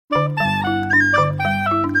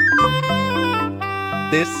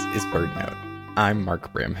This is BirdNote. I'm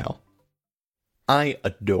Mark Bramhill. I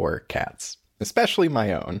adore cats, especially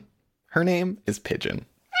my own. Her name is Pigeon.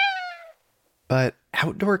 But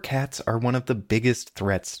outdoor cats are one of the biggest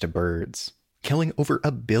threats to birds, killing over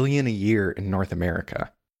 1 billion a year in North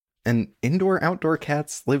America. And indoor-outdoor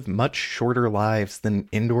cats live much shorter lives than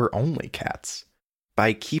indoor-only cats.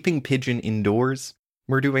 By keeping Pigeon indoors,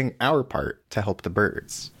 we're doing our part to help the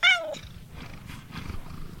birds.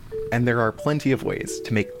 And there are plenty of ways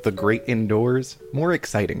to make the great indoors more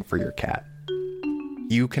exciting for your cat.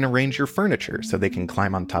 You can arrange your furniture so they can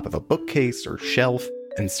climb on top of a bookcase or shelf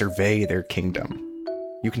and survey their kingdom.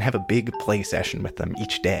 You can have a big play session with them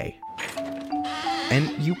each day. And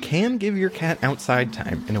you can give your cat outside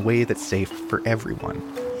time in a way that's safe for everyone.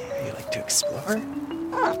 Yeah, you like to explore?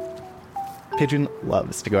 Pigeon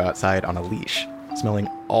loves to go outside on a leash, smelling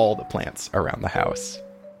all the plants around the house.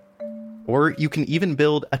 Or you can even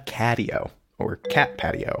build a catio, or cat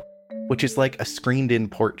patio, which is like a screened-in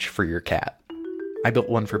porch for your cat. I built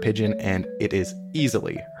one for Pigeon, and it is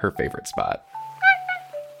easily her favorite spot.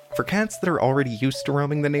 For cats that are already used to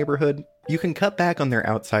roaming the neighborhood, you can cut back on their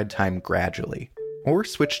outside time gradually, or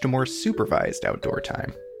switch to more supervised outdoor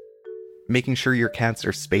time. Making sure your cats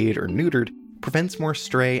are spayed or neutered prevents more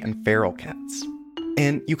stray and feral cats.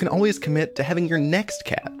 And you can always commit to having your next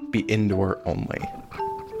cat be indoor only.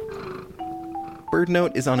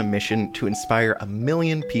 BirdNote is on a mission to inspire 1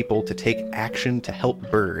 million people to take action to help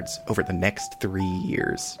birds over the next 3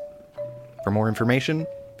 years. For more information,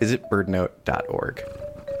 visit birdnote.org.